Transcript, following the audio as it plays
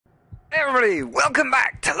Everybody, welcome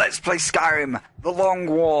back to Let's Play Skyrim, The Long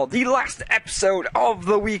War, the last episode of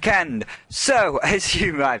the weekend. So, as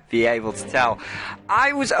you might be able to tell,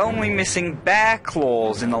 I was only missing bear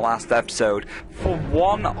claws in the last episode for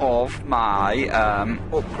one of my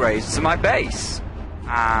upgrades to my base.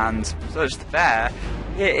 And, search the bear,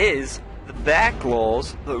 here is the bear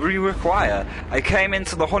claws that we require. I came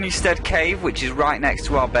into the Honeystead Cave, which is right next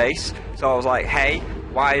to our base, so I was like, hey,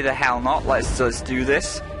 why the hell not, let's do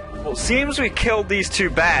this. Well, it seems we killed these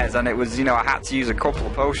two bears, and it was, I had to use a couple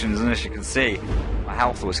of potions, and as you can see, my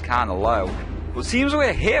health was kind of low. But it seems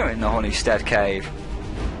we're here in the Honeystead Cave.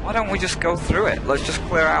 Why don't we just go through it? Let's just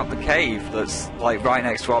clear out the cave that's, like, right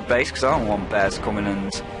next to our base, because I don't want bears coming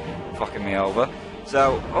and fucking me over.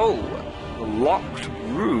 So, oh, the locked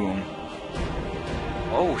room.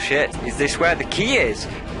 Oh, shit, is this where the key is?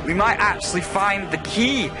 We might actually find the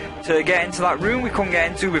key to get into that room we couldn't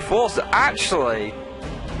get into before, so actually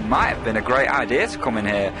might have been a great idea to come in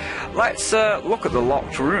here. Let's look at the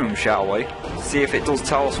locked room, shall we? See if it does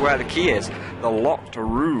tell us where the key is. The locked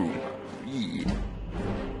room. Read.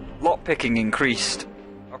 Lockpicking increased.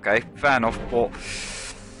 Okay, fair enough, but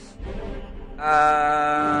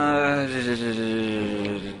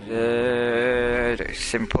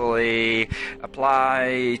simply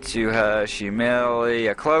apply to her humility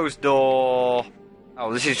a closed door.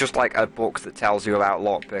 Oh, this is just like a book that tells you about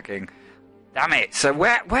lockpicking. Damn it, so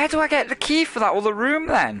where do I get the key for that other room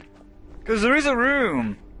then? Because there is a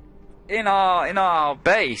room in our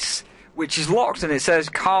base which is locked and it says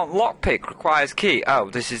can't lockpick, requires key. Oh,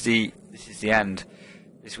 this is the end.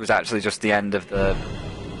 This was actually just the end of the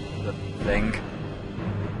thing.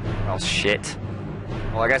 Well, shit.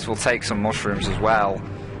 Well, I guess we'll take some mushrooms as well.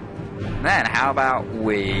 And then how about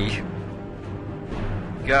we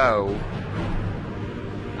go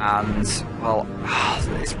and, well,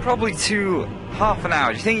 it's probably half an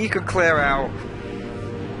hour. Do you think you could clear out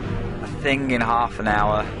a thing in half an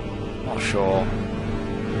hour? Not sure.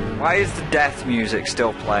 Why is the death music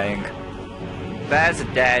still playing? Bears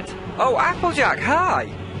are dead. Oh, Applejack, hi!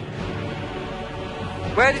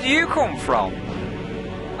 Where did you come from?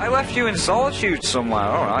 I left you in solitude somewhere.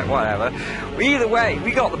 Alright, whatever. Either way, we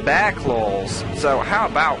got the bear claws. So how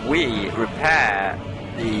about we repair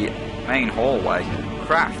the main hallway?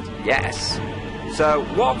 Craft, yes. So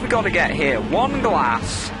what have we got to get here? 1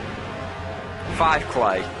 glass, 5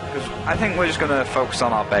 clay, because I think we're just going to focus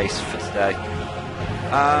on our base for today.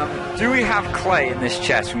 Do we have clay in this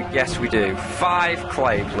chest? Yes, we do. 5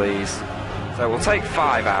 clay, please. So we'll take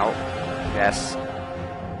 5 out. Yes.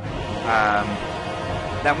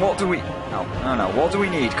 Then what do we... No. What do we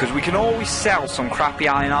need? Because we can always sell some crappy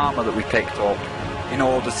iron armor that we picked up in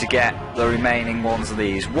order to get the remaining ones of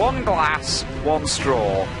these. 1 glass, 1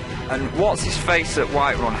 straw, and what's his face at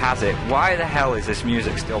Whiterun has it. Why the hell is this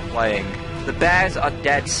music still playing? The bears are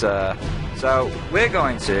dead, sir. So we're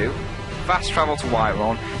going to fast travel to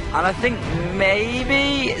Whiterun, and I think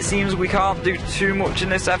maybe it seems we can't do too much in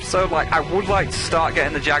this episode. Like, I would like to start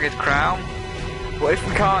getting the Jagged Crown, but if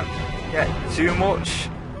we can't get too much...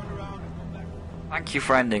 Thank you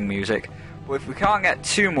for ending music. But if we can't get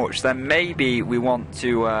too much, then maybe we want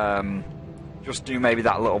to just do maybe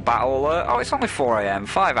that little battle alert. Oh, it's only 4 AM,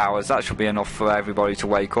 5 hours, that should be enough for everybody to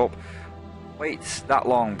wake up. Wait that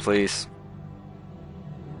long, please.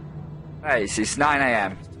 Hey, it's 9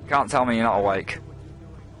 AM. Can't tell me you're not awake.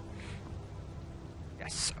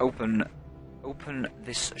 Yes, open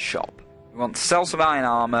this shop. We want to sell some iron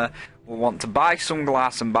armor, we want to buy some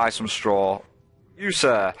glass and buy some straw. You,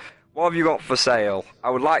 sir, what have you got for sale? I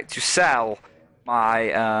would like to sell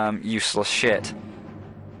my useless shit.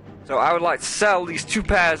 So I would like to sell these 2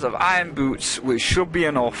 pairs of iron boots, which should be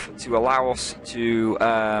enough to allow us to...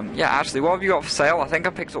 yeah, actually, what have you got for sale? I think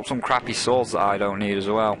I picked up some crappy swords that I don't need as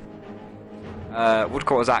well.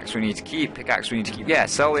 Woodcutter's axe we need to keep, pickaxe we need to keep. Yeah,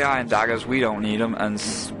 sell the iron daggers, we don't need them, and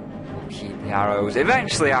we'll keep the arrows.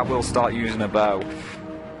 Eventually I will start using a bow.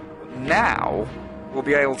 But now we'll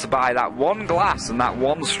be able to buy that 1 glass and that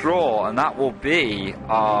 1 straw, and that will be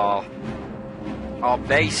our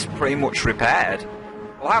base pretty much repaired.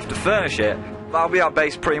 We'll have to furnish it, but that'll be our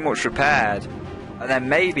base pretty much repaired. And then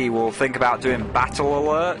maybe we'll think about doing battle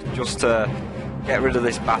alert, just to get rid of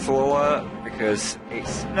this battle alert, because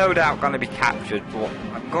it's no doubt going to be captured, but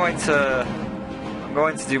I'm going to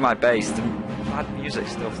do my base. The bad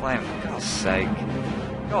music's still playing, for God's sake.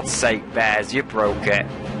 God's sake, bears, you broke it.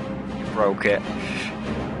 You broke it.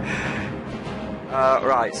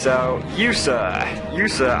 Right, so, you sir,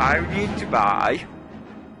 I need to buy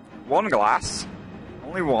 1 glass,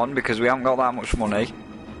 only 1 because we haven't got that much money,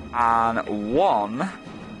 and 1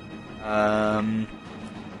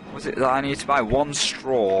 Was it that I need to buy 1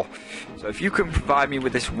 straw? So if you can provide me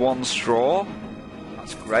with this 1 straw,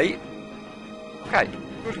 that's great. Okay,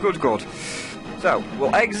 good. So,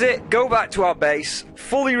 we'll exit, go back to our base,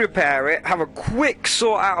 fully repair it, have a quick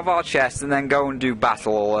sort out of our chest, and then go and do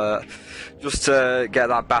battle alert. Just to get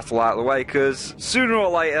that battle out of the way, because sooner or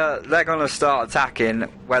later, they're going to start attacking,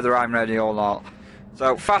 whether I'm ready or not.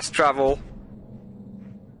 So, fast travel.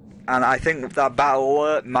 And I think that battle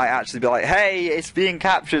alert might actually be like, hey, it's being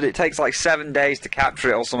captured, it takes like 7 days to capture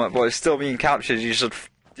it or something, but it's still being captured, you should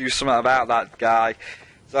do something about that guy.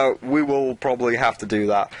 So, we will probably have to do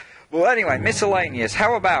that. Well, anyway, miscellaneous.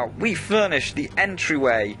 How about we furnish the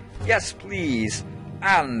entryway? Yes, please.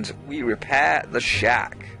 And we repair the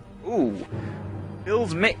shack. Ooh.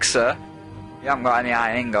 Build mixer. We haven't got any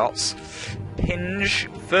iron ingots. Hinge.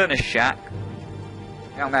 Furnace shack.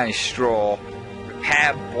 We haven't got any straw.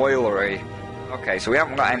 Repair boilery. Okay, so we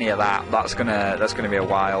haven't got any of that. That's gonna be a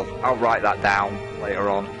while. I'll write that down later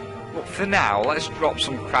on. But for now, let's drop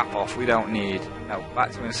some crap off we don't need. No,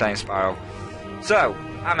 back to Insane Spiral. So,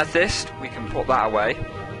 amethyst, we can put that away.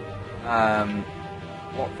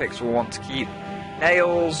 Lockpicks we'll want to keep.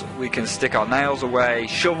 Nails, we can stick our nails away.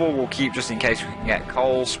 Shovel we'll keep just in case we can get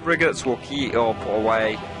coal. Spriggets we'll keep or put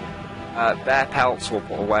away. Bear pelts we'll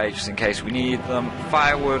put away just in case we need them.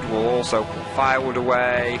 Firewood we'll also put firewood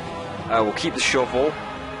away. We'll keep the shovel.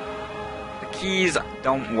 The keys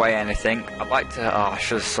don't weigh anything. I'd like to... Oh, I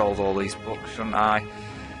should have sold all these books, shouldn't I?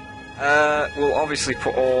 We'll obviously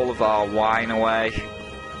put all of our wine away,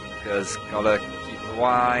 because gotta keep the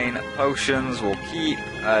wine. Potions we'll keep.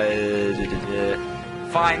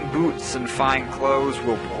 Fine boots and fine clothes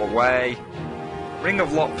we'll put away. Ring of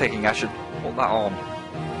lockpicking, I should put that on.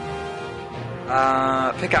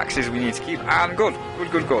 Pickaxes we need to keep, and good.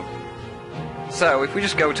 So if we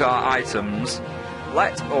just go to our items,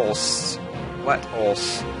 let us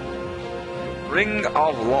Ring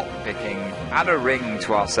of lockpicking. Add a ring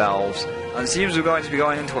to ourselves. And it seems we're going to be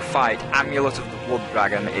going into a fight. Amulet of the Blood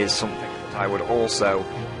Dragon is something that I would also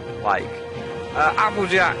like.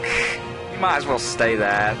 Applejack, you might as well stay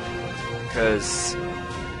there because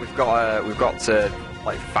we've got to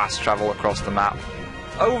like fast travel across the map.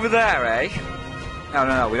 Over there, eh?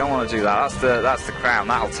 No, we don't want to do that. That's the crown.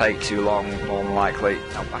 That'll take too long, more than likely.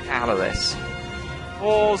 Now back out of this.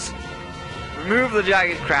 Pause. Remove the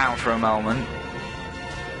jagged crown for a moment.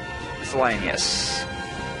 Miscellaneous.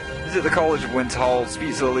 Visit the College of Winterhold.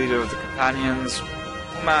 Speak to the leader of the companions.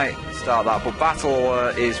 We might start that, but battle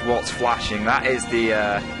is what's flashing. That is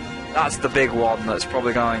that's the big one that's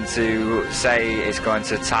probably going to say it's going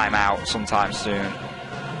to time out sometime soon.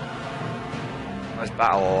 Where's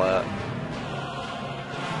battle alert?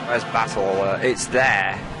 Where's battle alert? It's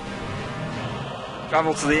there.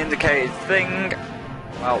 Travel to the indicated thing.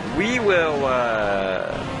 Well, we will...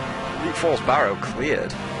 Bleak Falls Barrow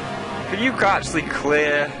cleared. Can you actually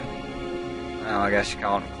clear... Oh, I guess you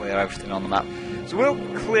can't clear everything on the map. So we'll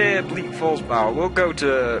clear Bleak Falls Barrow. We'll go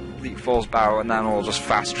to Bleak Falls Barrow and then we'll just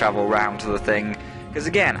fast travel round to the thing. Because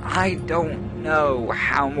again, I don't know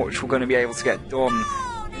how much we're going to be able to get done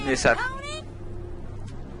in this episode.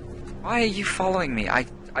 Why are you following me? I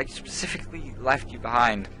specifically left you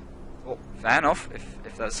behind. Well, fair enough.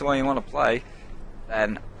 If that's the way you want to play,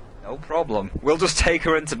 then no problem. We'll just take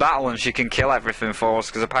her into battle and she can kill everything for us,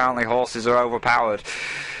 because apparently horses are overpowered.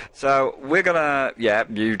 So we're gonna... Yeah,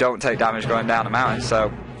 you don't take damage going down a mountain,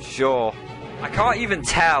 so sure. I can't even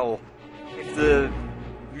tell if the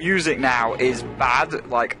music now is bad,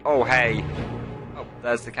 like, oh hey... Oh,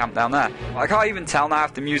 there's the camp down there. I can't even tell now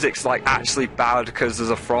if the music's like actually bad because there's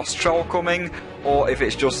a frost troll coming, or if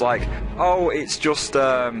it's just like, oh, it's just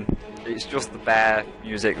the bear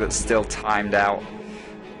music that's still timed out.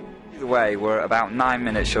 Either way, we're at about 9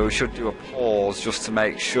 minutes, so we should do a pause just to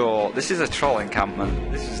make sure. This is a troll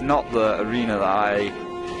encampment. This is not the arena that I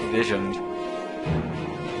envisioned.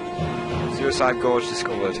 Suicide Gorge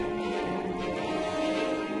discovered.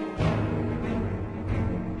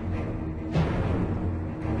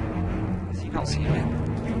 Has he not seen it?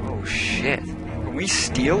 Oh shit. Can we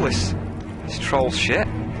steal this troll shit? I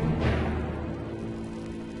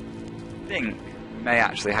think we may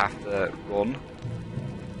actually have to run.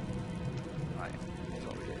 Right, here's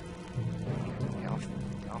what we do. Get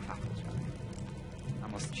off appleJack. How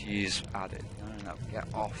much cheese added? No. Get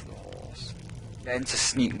off the horse. Get into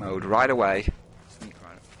sneak mode right away. Sneak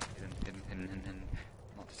right up. Hidden.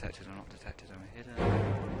 Not detected, I'm not detected, I'm hidden.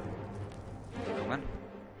 Coming.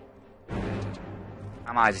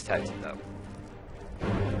 Am I detected though?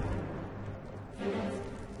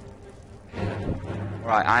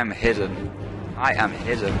 Right, I am hidden. I am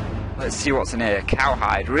hidden. Let's see what's in here.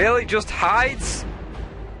 Cowhide. Really? Just hides?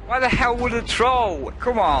 Why the hell would a troll?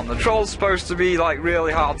 Come on, the troll's supposed to be, like,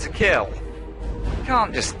 really hard to kill. You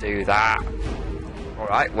can't just do that.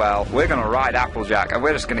 Alright, well, we're gonna ride Applejack, and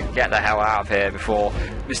we're just gonna get the hell out of here before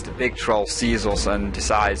Mr. Big Troll sees us and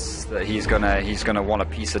decides that he's gonna want a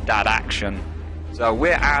piece of dad action. So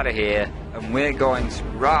we're out of here, and we're going to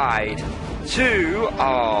ride to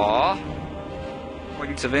our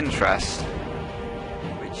point of interest,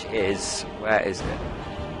 which is, where is it?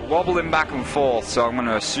 Wobbling back and forth, so I'm going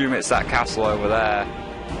to assume it's that castle over there.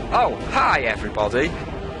 Oh, hi everybody.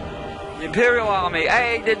 The Imperial Army.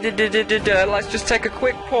 Hey, let's just take a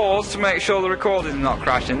quick pause to make sure the recording's not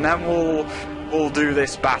crashing, then we'll do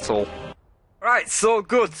this battle. Right, so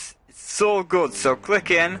good. It's so good. So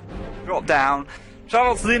click in, drop down,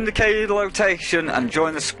 travel to the indicated location, and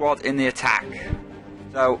join the squad in the attack.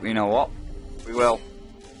 So, you know what? We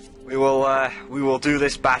will do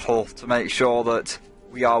this battle to make sure that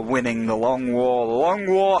we are winning the Long War. The Long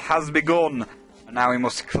War has begun, and now we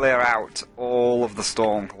must clear out all of the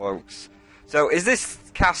Stormcloaks. So, is this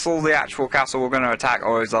castle the actual castle we're going to attack,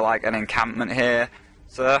 or is there like an encampment here,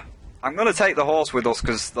 sir? I'm going to take the horse with us,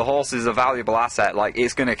 because the horse is a valuable asset. Like,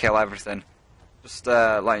 it's going to kill everything. Just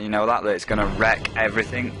letting you know that it's going to wreck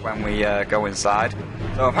everything when we go inside.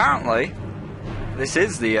 So, apparently, this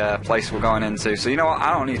is the place we're going into. So, you know what?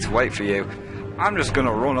 I don't need to wait for you. I'm just going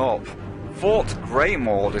to run up. Fort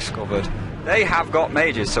Greymore discovered. They have got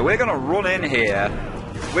mages, so we're going to run in here.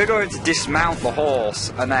 We're going to dismount the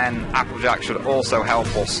horse, and then Applejack should also help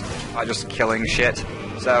us by just killing shit.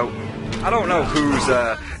 So, I don't know who's,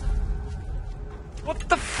 What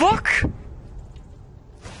the fuck?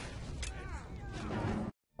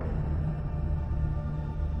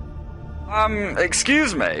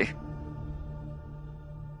 Excuse me?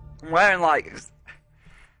 I'm wearing, like...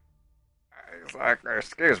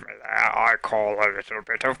 Excuse me there, I call a little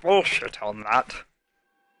bit of bullshit on that.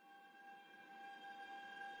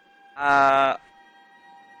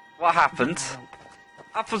 What happened?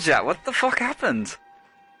 Applejack, what the fuck happened?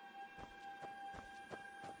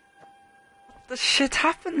 What the shit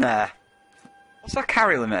happened there? What's our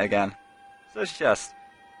carry limit again? Search chest.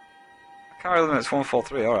 Our carry limit's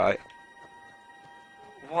 143, alright.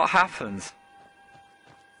 What happened?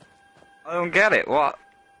 I don't get it, what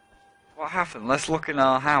happened? Let's look in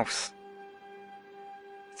our house.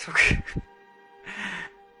 It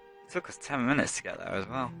took us 10 minutes to get there as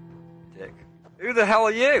well. Dick. Who the hell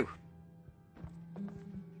are you?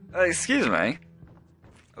 Excuse me?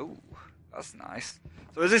 Oh, that's nice.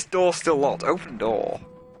 So is this door still locked? Open door.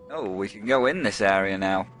 Oh, we can go in this area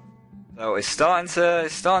now. So it's starting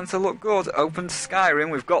to look good. Open to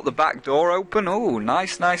Skyrim. We've got the back door open. Oh,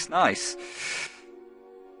 nice, nice, nice.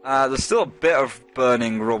 There's still a bit of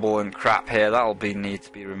burning rubble and crap here. That'll need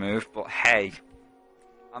to be removed. But hey,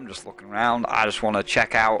 I'm just looking around. I just want to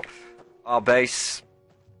check out our base.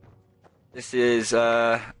 This is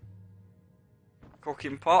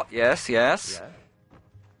cooking pot. Yes, yes.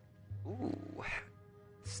 Yeah. Ooh,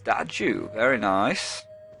 statue. Very nice.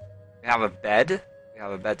 We have a bed. We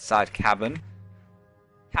have a bedside cabin.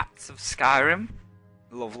 Cats of Skyrim.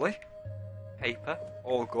 Lovely. Paper.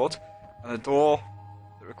 All good. And a door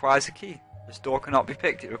that requires a key. This door cannot be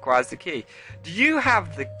picked, it requires the key. Do you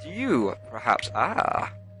perhaps,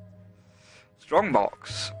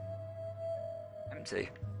 strongbox. Empty.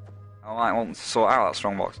 I might want to sort out that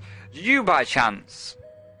strongbox. Do you, by chance,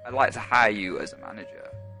 I'd like to hire you as a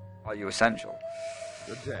manager. Are you essential?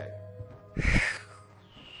 Good day.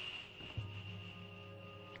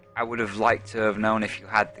 I would have liked to have known if you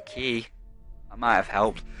had the key. That might have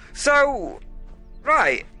helped. So,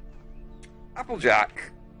 right.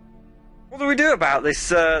 Applejack, what do we do about this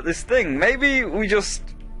this thing? Maybe we just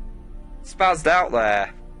spazzed out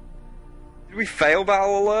there. Did we fail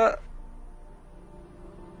battle alert?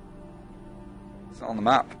 It's not on the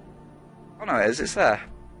map. Oh no, it is. It's there.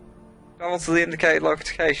 Travel to the indicated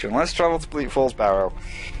location. Let's travel to Bleak Falls Barrow.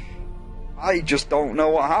 I just don't know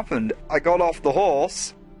what happened. I got off the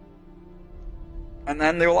horse, and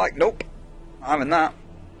then they were like, "Nope, not having that."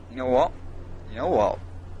 You know what? You know what?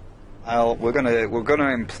 We're gonna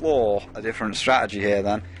implore a different strategy here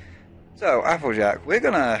then. So, Applejack, we're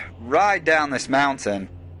gonna ride down this mountain,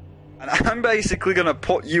 and I'm basically gonna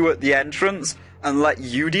put you at the entrance and let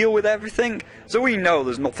you deal with everything, so we know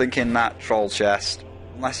there's nothing in that troll chest,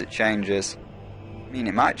 unless it changes. I mean,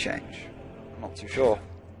 it might change. I'm not too sure.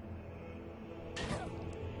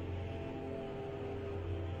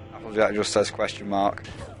 Applejack just says question mark.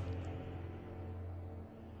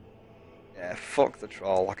 Yeah, fuck the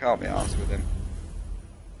troll. I can't be arsed with him.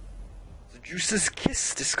 Seducer's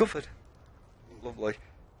kiss discovered. Lovely.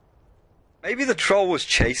 Maybe the troll was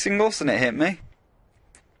chasing us and it hit me.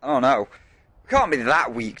 I don't know. We can't be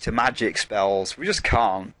that weak to magic spells. We just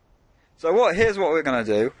can't. So here's what we're gonna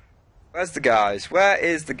do. Where's the guys? Where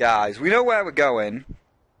is the guys? We know where we're going.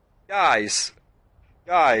 Guys,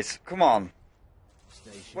 come on.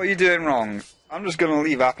 What are you doing wrong? I'm just gonna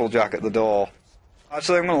leave Applejack at the door.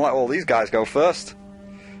 Actually, I'm gonna let all these guys go first.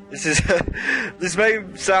 This may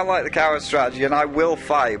sound like the coward strategy, and I will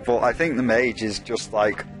fight, but I think the mage is just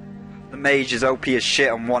like... The mage is OP as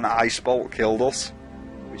shit and one ice bolt killed us.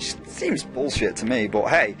 Which seems bullshit to me, but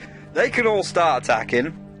hey, they can all start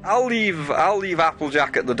attacking. I'll leave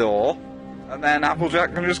Applejack at the door, and then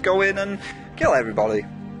Applejack can just go in and kill everybody.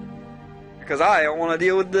 Because I don't want to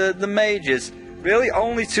deal with the mages. Really?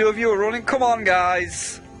 Only 2 of you are running? Come on,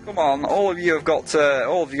 guys. Come on, all of you have got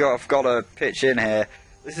to pitch in here.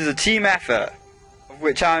 This is a team effort, of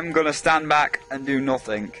which I'm going to stand back and do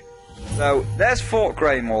nothing. So, there's Fort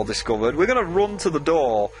Greymore discovered. We're going to run to the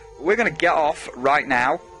door. We're going to get off right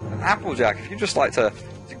now. And Applejack, if you just like to...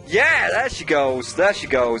 Yeah, there she goes. There she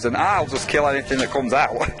goes. And I'll just kill anything that comes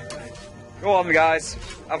out. Go on, guys.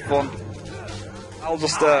 Have fun. I'll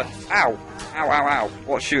just, Ow. Ow, ow, ow.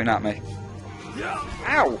 What's shooting at me?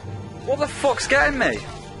 Ow. What the fuck's getting me?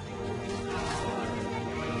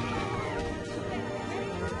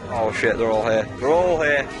 Oh shit, they're all here. They're all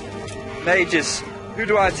here. Mages. Who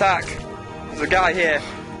do I attack? There's a guy here.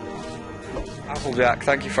 Applejack,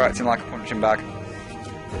 thank you for acting like a punching bag.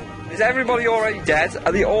 Is everybody already dead?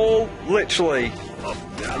 Are they all literally...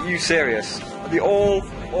 Are you serious? Are they all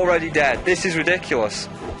already dead? This is ridiculous.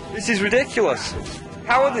 This is ridiculous.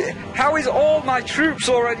 How is all my troops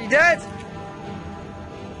already dead?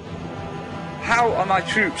 How are my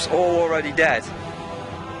troops all already dead?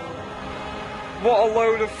 What a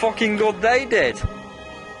load of fucking good they did.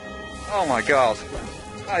 Oh my god.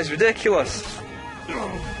 That is ridiculous.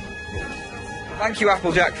 Thank you,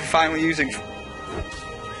 Applejack, for finally using...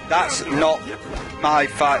 That's not my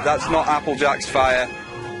fire. That's not Applejack's fire.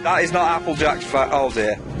 That is not Applejack's fire. Oh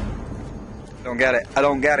dear. I don't get it. I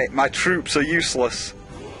don't get it. My troops are useless.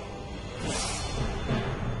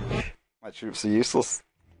 My troops are useless.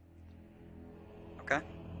 Okay.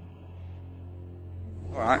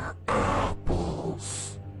 Alright.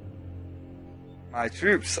 My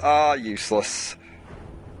troops are useless.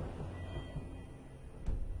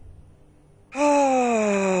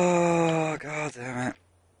 Oh, god damn it.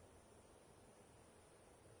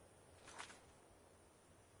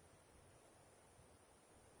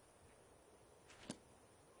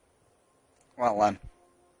 Well then.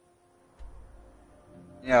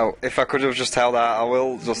 You know, if I could have just held out, I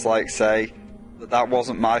will just like say that that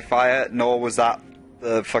wasn't my fire, nor was that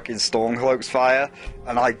the fucking Stormcloak's fire,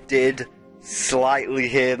 and I did slightly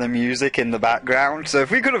hear the music in the background, so if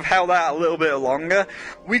we could have held out a little bit longer,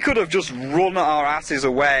 we could have just run our asses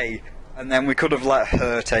away, and then we could have let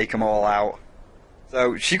her take them all out.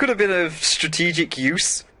 So she could have been of strategic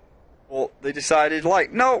use, but they decided,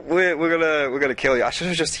 like, no, we're gonna kill you. I should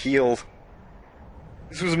have just healed.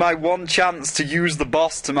 This was my one chance to use the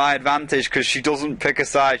boss to my advantage, because she doesn't pick a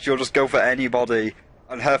side, she'll just go for anybody,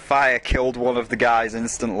 and her fire killed one of the guys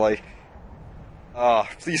instantly. Oh,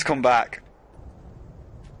 please come back.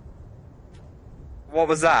 What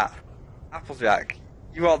was that? Applejack,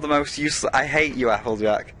 you are the most useless... I hate you,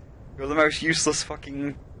 Applejack. You're the most useless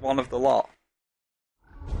fucking one of the lot.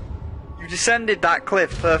 You descended that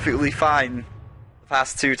cliff perfectly fine the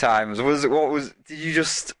past 2 times. Did you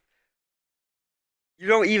just... You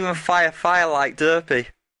don't even fire like Derpy.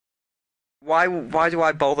 Why do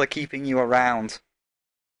I bother keeping you around?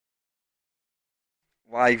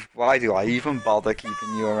 Why do I even bother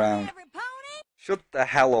keeping you around? Shut the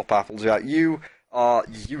hell up, Applejack. You are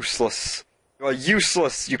useless. You are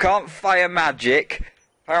useless. You can't fire magic.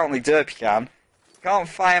 Apparently Derpy can. You can't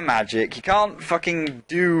fire magic. You can't fucking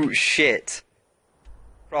do shit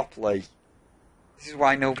properly. This is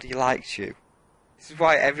why nobody likes you. This is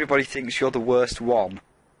why everybody thinks you're the worst one.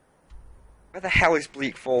 Where the hell is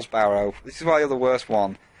Bleak Falls Barrow? This is why you're the worst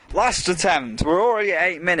one. Last attempt! We're already at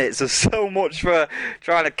 8 minutes. There's so much for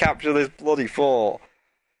trying to capture this bloody fort.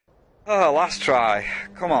 Oh, last try.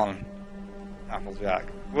 Come on, Applejack.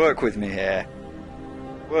 Work with me here.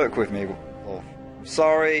 Work with me, love. I'm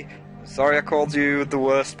sorry. I'm sorry I called you the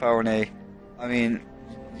worst pony. I mean,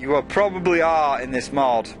 you probably are in this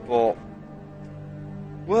mod, but...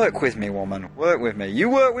 Work with me, woman. Work with me. You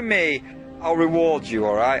work with me, I'll reward you,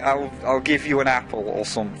 alright? I'll give you an apple or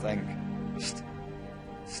something. Just...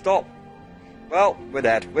 Stop. Well, we're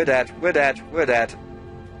dead. We're dead. We're dead. We're dead.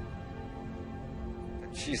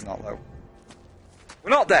 She's not, though.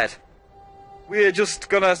 We're not dead. We're just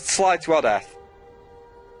gonna slide to our death.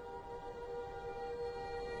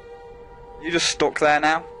 You just stuck there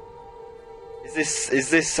now? Is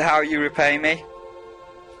this how you repay me?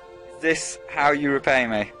 Is this how you repay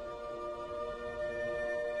me?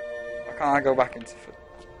 Why can't I go back into...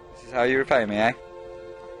 This is how you repay me, eh?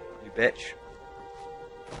 You bitch.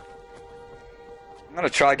 I'm gonna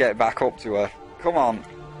try get back up to her. Come on,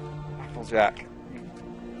 Applejack.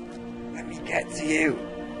 Let me get to you.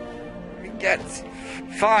 Let me get to...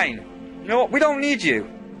 Fine. You know what? We don't need you.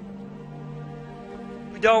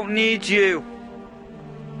 We don't need you.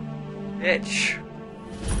 Bitch.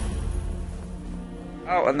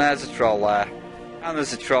 Oh, and there's a troll there. And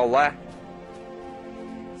there's a troll there.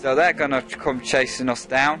 So they're gonna come chasing us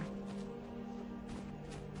down.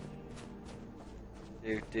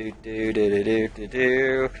 Do do do do do do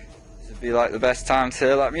do. This would be like the best time to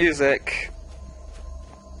hear that music.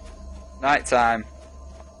 Night time.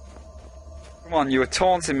 Come on, you were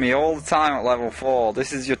taunting me all the time at level 4.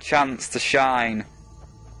 This is your chance to shine.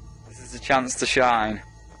 This is the chance to shine.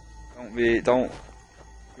 Don't.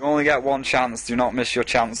 You only get one chance. Do not miss your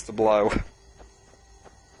chance to blow.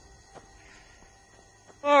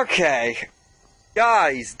 Okay.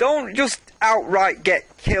 Guys, don't just outright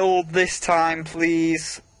get killed this time,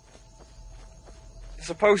 please. You're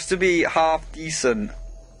supposed to be half decent.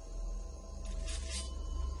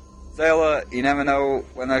 Sailor, you never know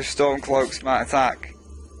when those Stormcloaks might attack.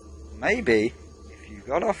 Maybe if you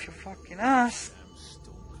got off your fucking ass.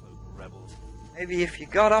 Maybe if you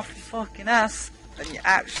got off your fucking ass and you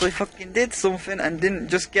actually fucking did something and didn't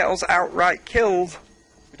just get us outright killed,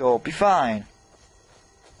 we'd all be fine.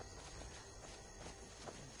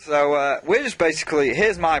 So, we're just basically,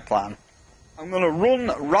 here's my plan. I'm gonna run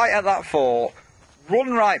right at that fort,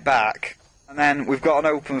 run right back, and then we've got an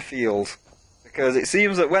open field. Because it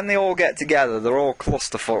seems that when they all get together, they're all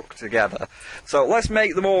clusterfuck together. So let's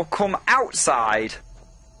make them all come outside.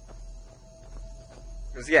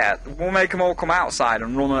 Because, yeah, we'll make them all come outside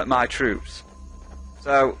and run at my troops.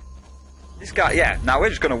 So, this guy, yeah, now we're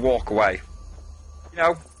just going to walk away. You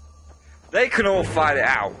know, they can all fight it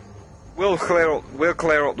out. We'll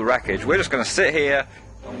clear up the wreckage. We're just going to sit here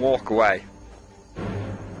and walk away.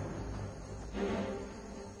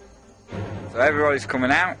 So everybody's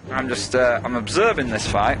coming out. I'm just, I'm observing this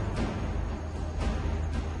fight.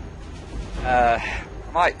 I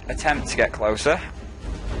might attempt to get closer.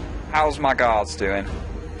 How's my guards doing?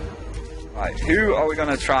 Right, who are we going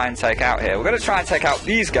to try and take out here? We're going to try and take out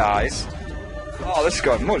these guys. Oh, this is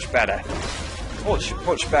going much better.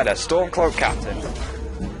 Much better. Stormcloak Captain.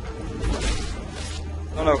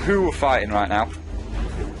 I don't know who we're fighting right now.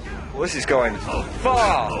 Well, this is going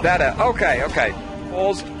far better. Okay.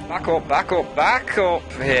 Pause. Back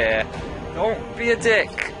up here. Don't be a dick,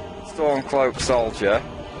 Stormcloak soldier.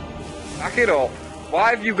 Back it up. Why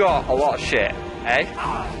have you got a lot of shit, eh?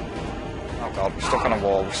 Oh god, we're stuck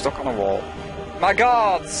on a wall. My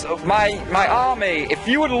guards of my army, if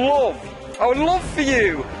you would love, I would love for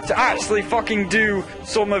you to actually fucking do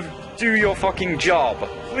your fucking job.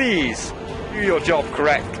 Please, do your job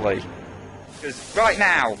correctly. Because right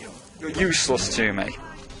now, you're useless to me.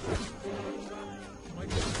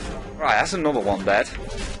 Right, that's another one dead.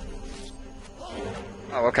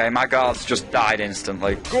 Oh, okay, my guards just died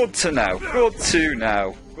instantly. Good to know.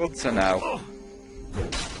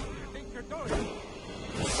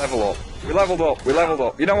 Level up. We leveled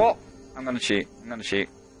up. You know what? I'm gonna cheat.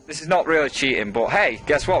 This is not really cheating, but hey,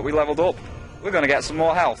 guess what? We leveled up. We're gonna get some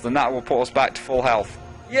more health, and that will put us back to full health.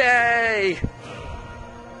 Yay!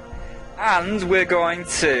 And we're going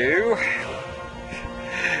to...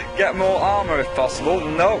 get more armor if possible.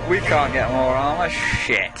 Nope, we can't get more armor.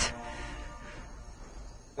 Shit.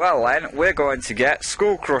 Well then, we're going to get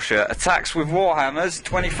Skull Crusher. Attacks with Warhammers,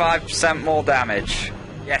 25% more damage.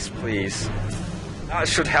 Yes, please. That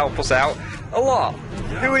should help us out a lot.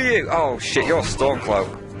 Who are you? Oh shit, you're Stormcloak.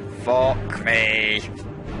 Fuck me.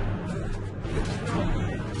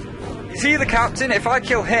 Is he the captain? If I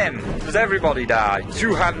kill him, does everybody die?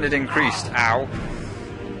 Two-handed increased. Ow.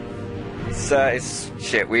 It's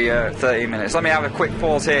shit, we 13 minutes. Let me have a quick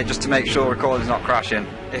pause here just to make sure the recording's not crashing.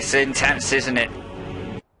 It's intense, isn't it?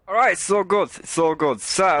 Alright, it's all good.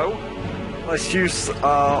 So, let's use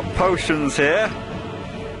our potions here.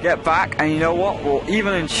 Get back, and you know what? We'll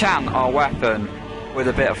even enchant our weapon with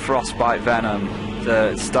a bit of frostbite venom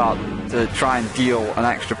to start to try and deal an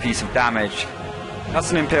extra piece of damage. That's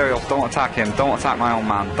an Imperial. Don't attack him. Don't attack my own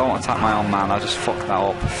man. I just fucked that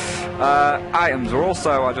up. Items are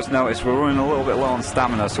also, I just noticed, we're running a little bit low on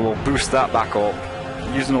stamina, so we'll boost that back up.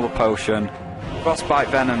 Use another potion. Frostbite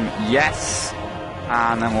Venom, yes.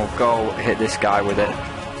 And then we'll go hit this guy with it.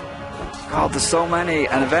 God, there's so many.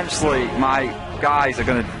 And eventually, my guys are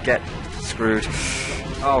going to get screwed.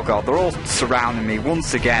 Oh god, they're all surrounding me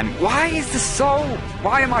once again. Why is this so...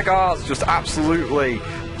 Why are my guards just absolutely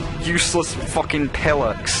useless fucking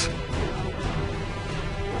pillocks?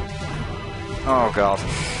 Oh god.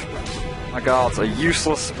 My guards are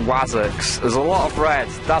useless wazzocks. There's a lot of red.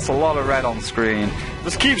 That's a lot of red on screen.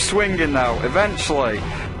 Just keep swinging though, eventually.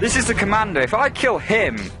 This is the commander. If I kill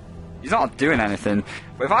him, he's not doing anything.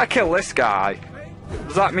 But if I kill this guy,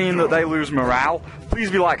 does that mean that they lose morale? Please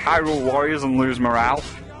be like Hyrule Warriors and lose morale.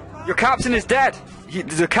 Your captain is dead.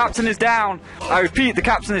 The captain is down. I repeat, the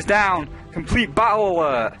captain is down. Complete battle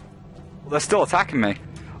alert. Well, they're still attacking me.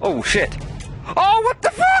 Oh shit. Oh, what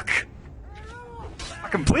the fuck? I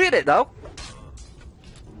completed it though.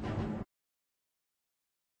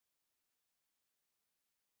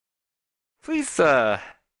 Please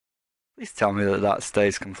tell me that that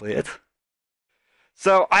stays completed.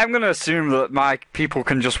 So, I'm going to assume that my people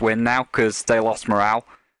can just win now, because they lost morale.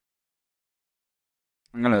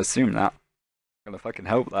 I'm going to assume that. I'm going to fucking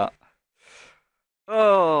hope that.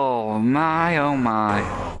 Oh my, oh my.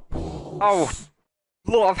 Oh,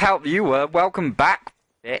 lot of help you were. Welcome back,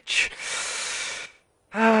 bitch.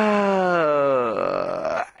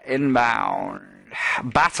 Inbound.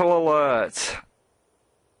 Battle alert.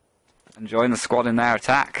 And join the squad in their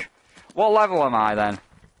attack. What level am I then?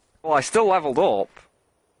 Well, I still leveled up.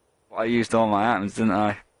 But I used all my items, didn't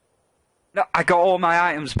I? No, I got all my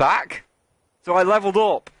items back. So I leveled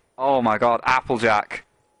up. Oh my god, appleJack.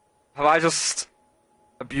 Have I just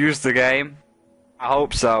abused the game? I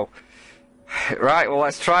hope so. Right, well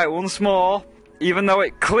let's try it once more. Even though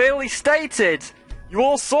it clearly stated, you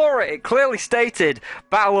all saw it, it clearly stated,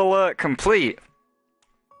 battle alert complete.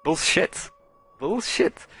 Bullshit.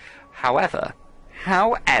 Bullshit. However,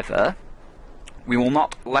 we will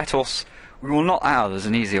not let us, there's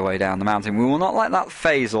an easier way down the mountain, we will not let that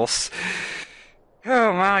phase us.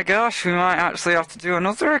 Oh my gosh, we might actually have to do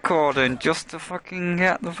another recording just to fucking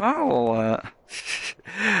get the battle alert.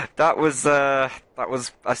 That was, I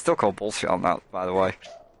still call bullshit on that, by the way.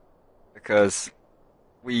 Because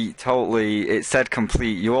it said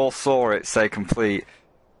complete, you all saw it say complete.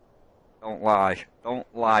 Don't lie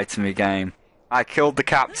to me, game. I killed the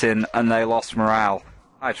captain and they lost morale.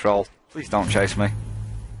 Hi troll, please don't chase me.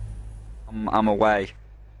 I'm away.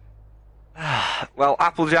 Well,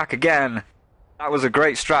 appleJack again. That was a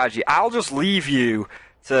great strategy. I'll just leave you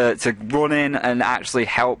to run in and actually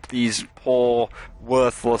help these poor,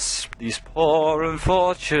 worthless, these poor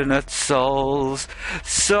unfortunate souls.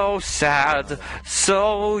 So sad,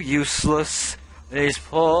 so useless. These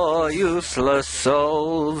poor, useless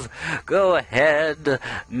souls. Go ahead,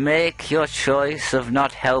 make your choice of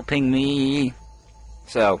not helping me.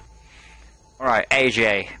 So, alright,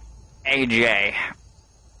 AJ.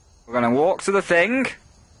 We're gonna walk to the thing,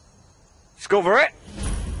 discover it.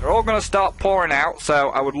 They're all gonna start pouring out, so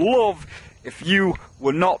I would love if you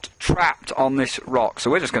were not trapped on this rock.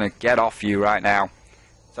 So we're just gonna get off you right now.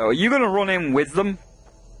 So are you gonna run in with them?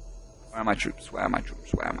 Where are my troops? Where are my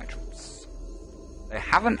troops? Where are my troops? They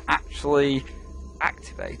haven't actually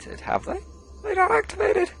activated, have they? They not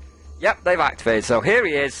activated? Yep, they've activated. So here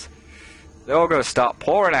he is. They're all going to start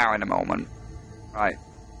pouring out in a moment. Right.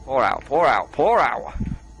 Pour out, pour out, pour out. What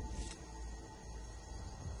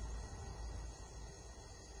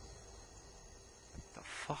the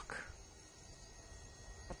fuck?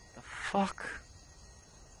 What the fuck?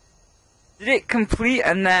 Did it complete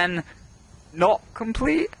and then not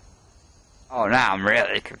complete? Oh, now I'm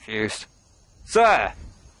really confused. Sir,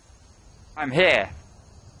 I'm here.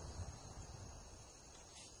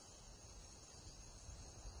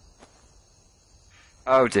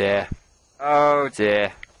 Oh dear. Oh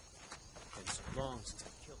dear.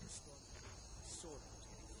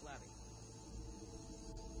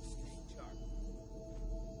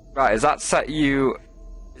 Right, does that set you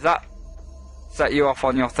off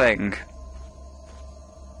on your thing?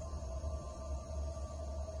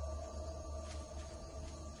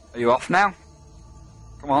 Are you off now?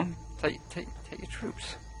 Come on, take your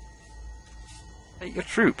troops. Take your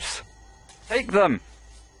troops. Take them!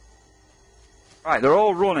 Right, they're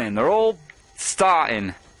all running, they're all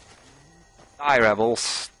starting. Die,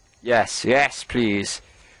 rebels. Yes, yes, please.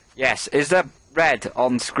 Yes, is there red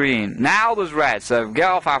on screen? Now there's red, so get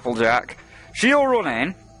off appleJack. She'll run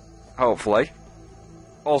in, hopefully.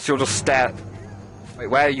 Or she'll just stare. Wait,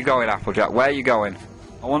 where are you going, appleJack? Where are you going?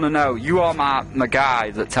 I want to know. You are my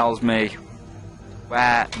guy that tells me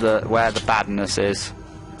where the badness is.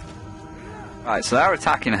 Right, so they're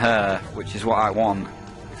attacking her, which is what I want.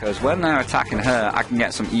 Because when they're attacking her, I can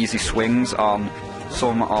get some easy swings on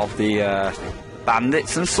some of the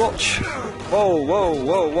bandits and such. Whoa, whoa,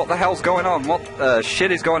 whoa, what the hell's going on? What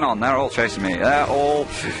shit is going on? They're all chasing me. They're all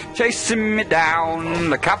chasing me down.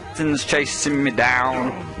 The captain's chasing me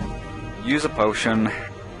down. Use a potion.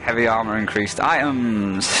 Heavy armor increased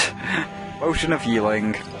items. Potion of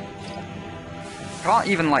healing. Can't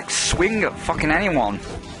even, like, swing at fucking anyone.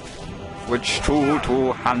 Which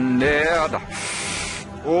two-handed.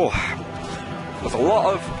 Oh. There's a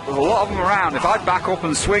lot of them around. If I back up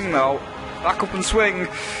and swing, though, back up and swing.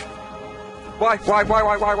 Why?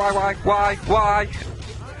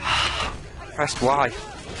 Pressed Y.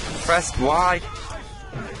 Pressed Y.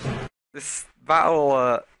 This battle,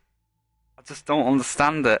 I just don't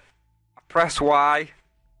understand it. I pressed Y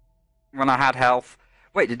when I had health.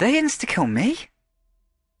 Wait, did they insta-kill me?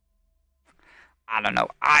 I don't know.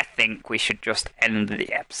 I think we should just end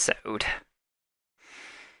the episode.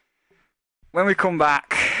 When we come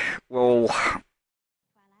back, we'll have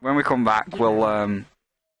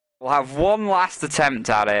one last attempt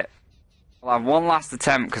at it. We'll have one last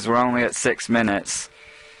attempt because we're only at 6 minutes.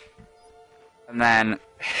 And then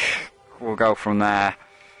we'll go from there.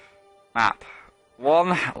 Map.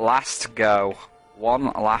 One last go. One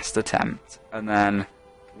last attempt. And then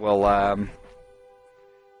we'll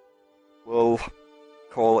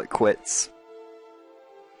call it quits.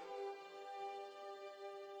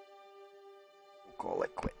 Call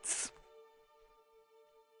it quits.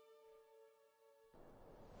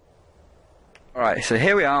 Alright, so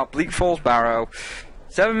here we are, Bleak Falls Barrow.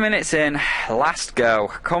 7 minutes in, last go.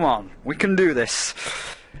 Come on, we can do this.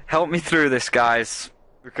 Help me through this, guys.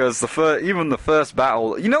 Because even the first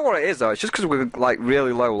battle, you know what it is though, it's just because we're like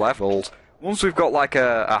really low leveled. Once we've got like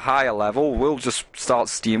a higher level, we'll just start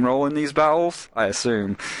steamrolling these battles, I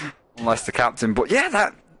assume. Unless the captain, but yeah,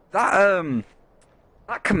 that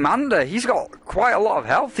commander, he's got quite a lot of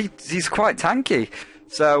health. He's quite tanky.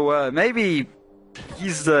 So maybe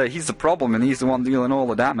he's the problem and he's the one dealing all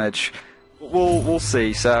the damage. But we'll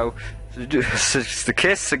see. So it's the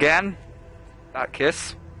kiss again. That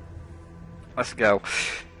kiss. Let's go.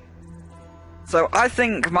 So I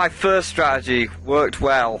think my first strategy worked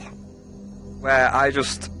well, where I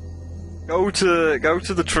just go to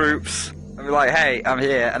the troops and be like, "Hey, I'm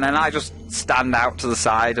here," and then I just stand out to the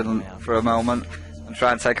side and for a moment. And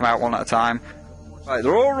try and take them out one at a time. Right,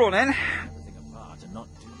 they're all running.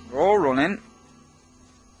 They're all running.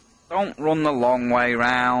 Don't run the long way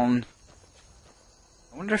round.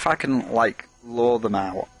 I wonder if I can, like, lure them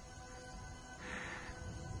out.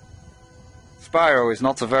 Spyro is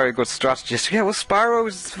not a very good strategist. Yeah, well, Spyro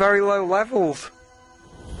is very low leveled.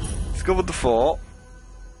 Discovered the fort.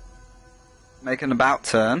 Make an about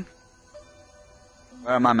turn.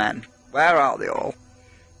 Where are my men? Where are they all?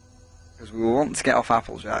 Because we want to get off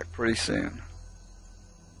Applejack pretty soon.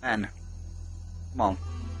 Men. Come on.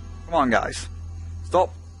 Come on, guys.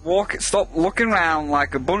 Stop looking around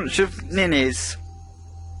like a bunch of ninnies.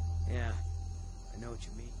 Yeah, I know what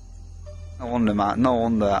you mean. No wonder, man. No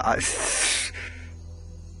wonder.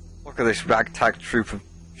 Look at this ragtag troop of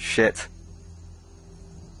shit.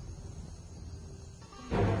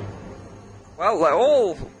 Well, they're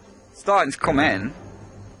all starting to come in.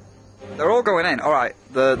 They're all going in. Alright,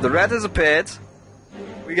 the red has appeared.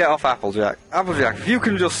 We get off Applejack. Applejack, if you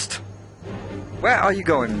can just... Where are you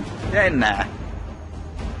going? Get in there.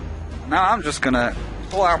 Now I'm just going to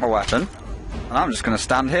pull out my weapon. And I'm just going to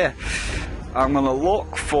stand here. I'm going to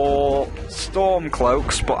look for storm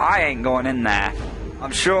cloaks, but I ain't going in there.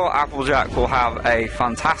 I'm sure Applejack will have a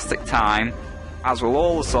fantastic time, as will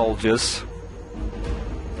all the soldiers.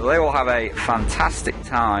 So they will have a fantastic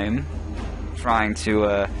time trying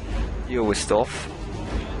to... deal with stuff.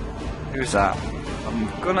 Who's that? I'm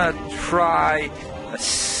gonna try a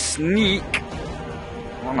sneak.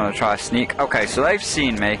 I'm gonna try a sneak. Okay, so they've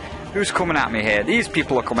seen me. Who's coming at me here? These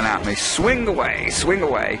people are coming at me. Swing away, swing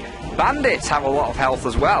away. Bandits have a lot of health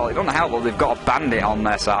as well. It doesn't help that they've got a bandit on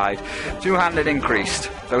their side. Two-handed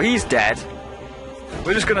increased. So he's dead.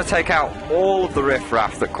 We're just gonna take out all of the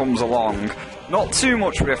riffraff that comes along. Not too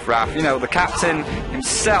much riffraff, you know, the captain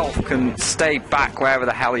himself can stay back wherever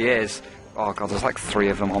the hell he is. Oh god, there's like 3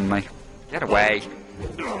 of them on me. Get away.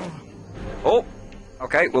 Oh,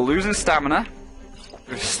 okay, we're losing stamina.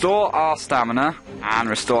 Restore our stamina and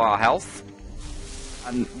restore our health.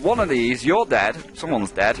 And one of these, you're dead.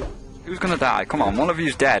 Someone's dead. Who's gonna die? Come on, one of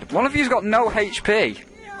you's dead. One of you's got no HP.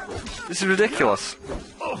 This is ridiculous.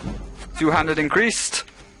 Two-handed increased.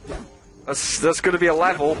 That's gonna be a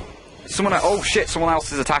level. Oh shit, someone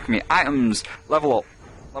else is attacking me. Items, level up.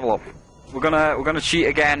 Level up. We're gonna cheat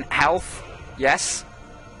again. Health, yes.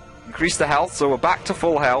 Increase the health, so we're back to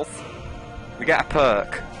full health. We get a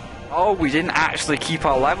perk. Oh, we didn't actually keep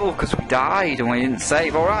our level because we died and we didn't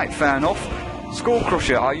save. Alright, fair enough. Skull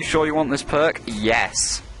Crusher, are you sure you want this perk?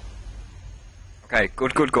 Yes. Okay,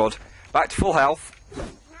 good, good, good. Back to full health.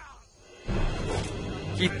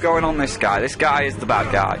 Keep going on this guy. This guy is the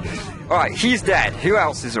bad guy. Alright, he's dead. Who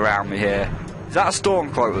else is around me here? Is that a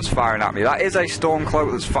Stormcloak that's firing at me? That is a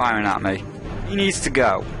Stormcloak that's firing at me. He needs to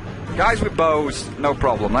go. Guys with bows, no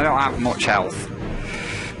problem. They don't have much health.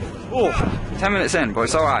 Oh, 10 minutes in, but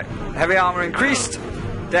it's alright. Heavy armor increased.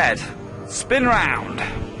 Dead. Spin round.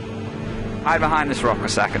 Hide behind this rock a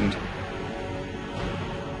second.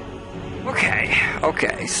 Okay,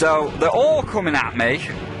 okay. So they're all coming at me.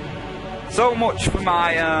 So much for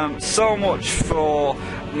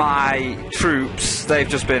my troops. They've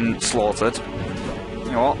just been slaughtered.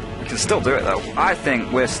 You know what? We can still do it though. I think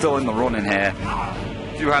we're still in the running here.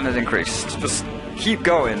 Two-handed increased. Just keep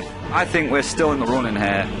going. I think we're still in the running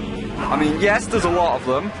here. I mean, yes, there's a lot of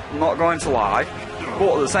them. I'm not going to lie.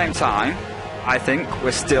 But at the same time, I think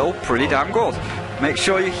we're still pretty damn good. Make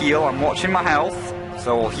sure you heal. I'm watching my health,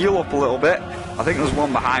 so we'll heal up a little bit. I think there's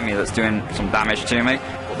one behind me that's doing some damage to me.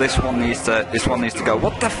 But this one needs to go.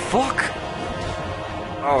 What the fuck?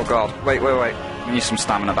 Oh god. Wait. We need some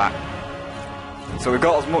stamina back. So we've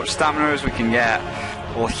got as much stamina as we can get.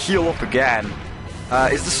 We'll heal up again.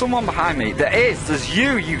 Is there someone behind me? There is. There's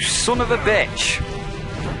you son of a bitch.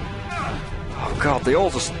 Oh god, they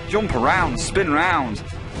all just jump around, spin round.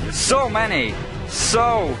 So many.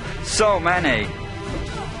 So many.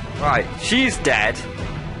 Right, she's dead.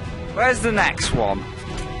 Where's the next one?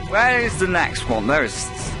 Where is the next one? There's...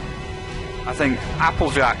 I think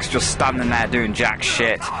Applejack's just standing there doing jack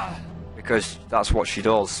shit. Because that's what she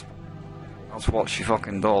does. That's what she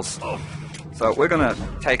fucking does. So we're gonna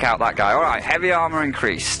take out that guy. Alright, heavy armor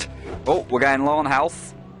increased. Oh, we're getting low on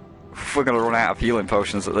health. We're gonna run out of healing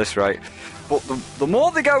potions at this rate. But the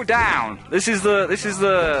more they go down, this is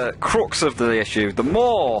the crux of the issue. The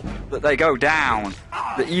more that they go down,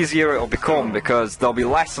 the easier it'll become because there'll be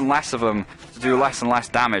less and less of them to do less and less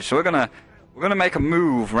damage. So we're gonna make a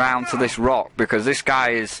move round to this rock because this guy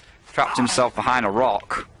is trapped himself behind a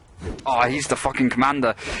rock. Oh, he's the fucking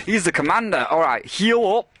commander. He's the commander. All right, heal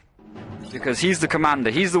up. Because he's the commander,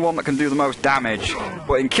 he's the one that can do the most damage.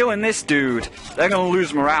 But in killing this dude, they're going to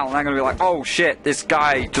lose morale and they're going to be like, oh shit, this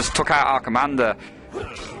guy just took out our commander.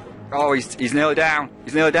 Oh, he's nearly down.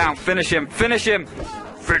 He's nearly down. Finish him. Finish him.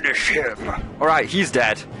 Finish him. Alright, he's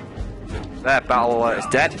dead. There, battle alert is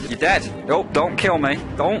dead. You're dead. Oh, don't kill me.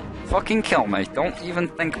 Don't fucking kill me. Don't even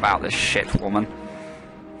think about this shit, woman.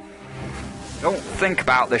 Don't think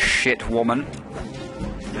about this shit, woman.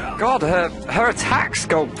 God, her attacks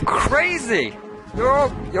go crazy. You're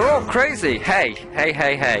all crazy.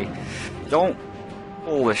 Hey. Don't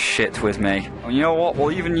pull this shit with me. And you know what?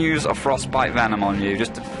 We'll even use a frostbite venom on you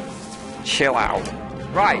just to chill out.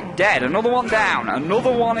 Right, dead. Another one down.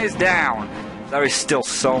 Another one is down. There is still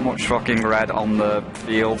so much fucking red on the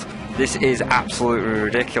field. This is absolutely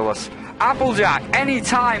ridiculous. Applejack,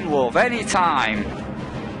 anytime, love, anytime.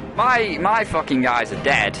 My fucking guys are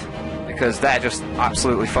dead. Because they're just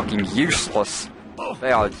absolutely fucking useless.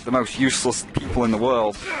 They are the most useless people in the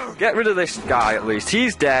world. Get rid of this guy at least.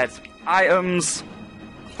 He's dead. Items.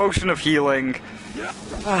 Potion of healing.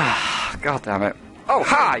 Ah, god damn it. Oh,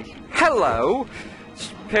 hi. Hello.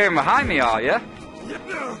 Appearing behind me, are you?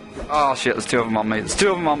 Oh shit, there's two of them on me. There's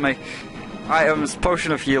two of them on me. Items.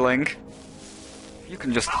 Potion of healing. You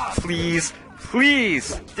can just please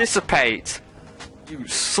dissipate. You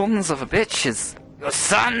sons of a bitches. You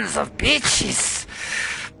sons of bitches!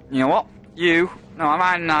 You know what? No,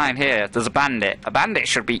 I'm 9 here. There's a bandit. A bandit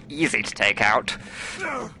should be easy to take out.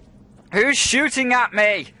 Who's shooting at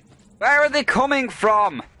me? Where are they coming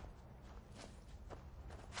from?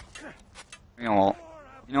 You know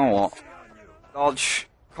what? Dodge.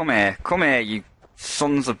 Come here, you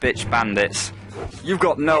sons of bitch bandits. You've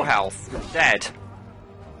got no health. Dead.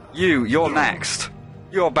 You're next.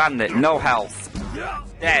 You're a bandit, no health.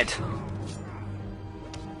 Dead.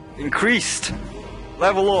 Increased.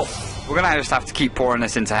 Level up. We're gonna just have to keep pouring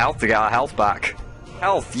this into health to get our health back.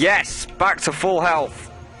 Health, yes! Back to full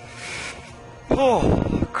health.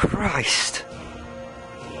 Oh, Christ.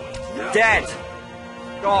 Dead.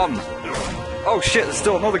 Gone. Oh shit, there's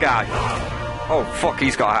still another guy. Oh fuck,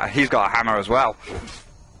 he's got a hammer as well.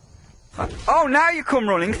 Oh, now you come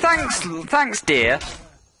running. Thanks dear.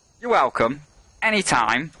 You're welcome.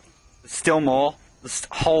 Anytime. There's still more.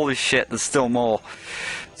 Holy shit, there's still more.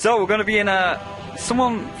 So we're going to be in a...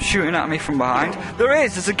 Someone shooting at me from behind.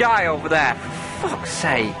 There's a guy over there. For fuck's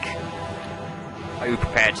sake. Are you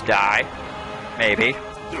prepared to die? Maybe.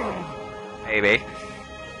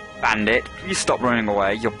 Bandit, please stop running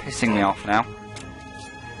away. You're pissing me off now.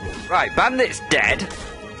 Right, Bandit's dead.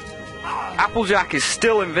 Applejack is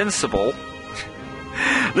still invincible.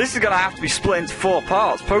 This is gonna have to be split into 4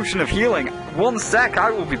 parts. Potion of healing. 1 sec,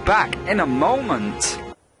 I will be back in a moment.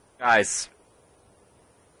 Guys,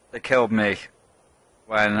 they killed me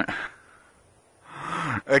when...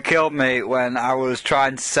 It killed me when I was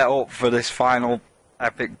trying to set up for this final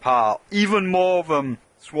epic part. Even more of them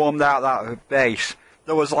swarmed out that base.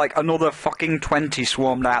 There was like another fucking 20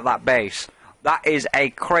 swarmed out that base. That is a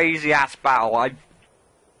crazy ass battle. I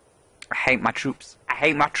hate my troops. I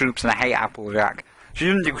hate my troops and I hate Applejack. She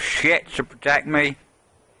didn't do shit to protect me.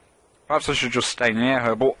 Perhaps I should just stay near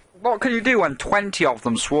her, but what can you do when 20 of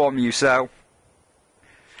them swarm you? So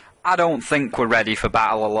I don't think we're ready for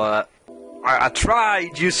battle alert. I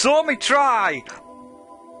tried. You saw me try.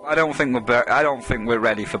 I don't think we're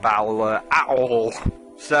ready for battle alert at all.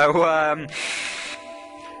 So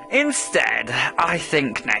instead, I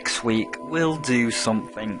think next week we'll do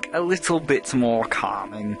something a little bit more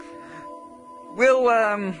calming. We'll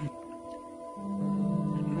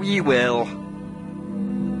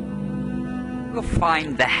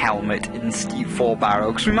find the helmet in Steep 4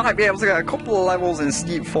 Barrow, because we might be able to get a couple of levels in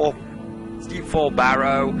Steep 4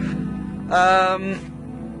 Barrow.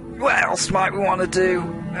 What else might we want to do?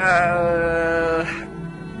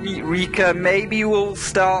 Meet Rika. Maybe we'll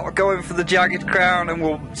start going for the Jagged Crown, and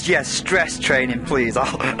we'll stress training, please.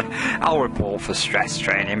 I'll report for stress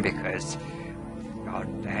training because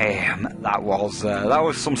god damn, that was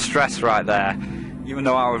some stress right there. Even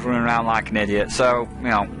though I was running around like an idiot. So you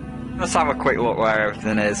know, let's have a quick look where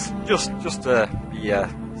everything is, just to be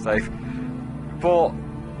safe. Report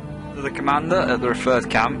to the commander at the referred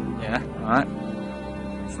camp. Yeah, alright.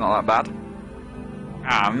 It's not that bad.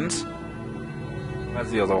 And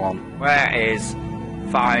where's the other one? Where is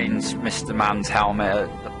finds Mr. Man's helmet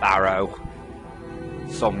at the barrow?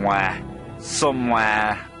 Somewhere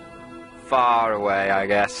far away, I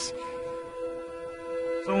guess.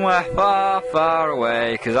 Somewhere far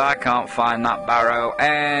away, because I can't find that barrow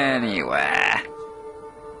anywhere.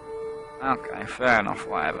 Okay, fair enough,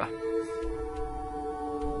 whatever.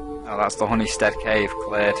 Oh, that's the Honeystead Cave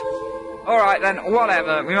cleared. Alright then,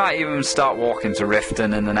 whatever. We might even start walking to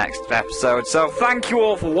Riften in the next episode. So thank you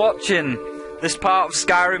all for watching this part of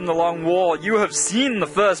Skyrim The Long War. You have seen the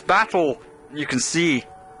first battle. You can see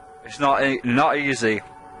it's not easy.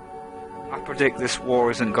 I predict this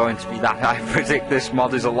war isn't going to be that. I predict this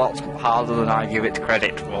mod is a lot harder than I give it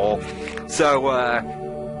credit for. So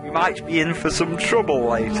we might be in for some trouble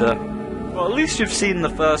later. Well, at least you've seen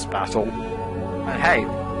the first battle. And hey,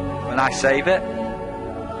 when I save it,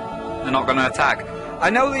 they're not going to attack. I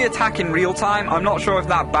know they attack in real time. I'm not sure if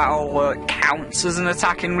that battle counts as an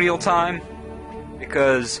attack in real time,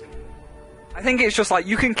 because I think it's just like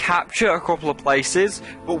you can capture a couple of places,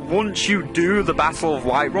 but once you do the Battle of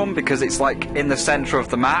Whiterun, because it's like in the center of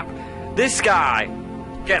the map, this guy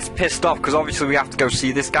gets pissed off because obviously we have to go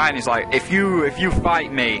see this guy, and he's like, if you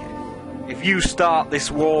fight me, if you start this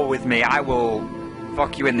war with me, I will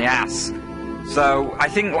fuck you in the ass. So I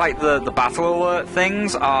think like the battle alert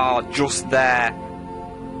things are just there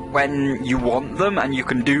when you want them, and you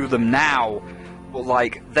can do them now, but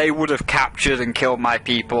like they would have captured and killed my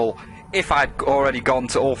people if I'd already gone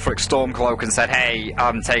to Ulfric Stormcloak and said, hey,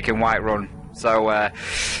 I'm taking Whiterun. So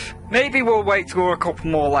maybe we'll wait till a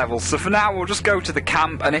couple more levels. So for now we'll just go to the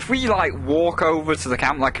camp, and if we like walk over to the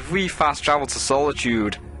camp, like if we fast travel to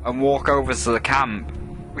Solitude and walk over to the camp,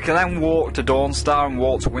 we can then walk to Dawnstar and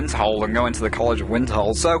walk to Winterhold and go into the College of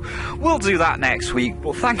Winterhold. So we'll do that next week.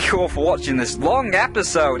 But thank you all for watching this long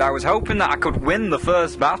episode. I was hoping that I could win the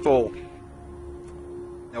first battle.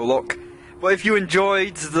 No luck. But if you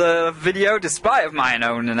enjoyed the video, despite of my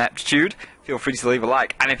own ineptitude, feel free to leave a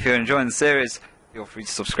like. And if you're enjoying the series, feel free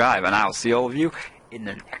to subscribe. And I'll see all of you in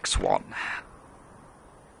the next one.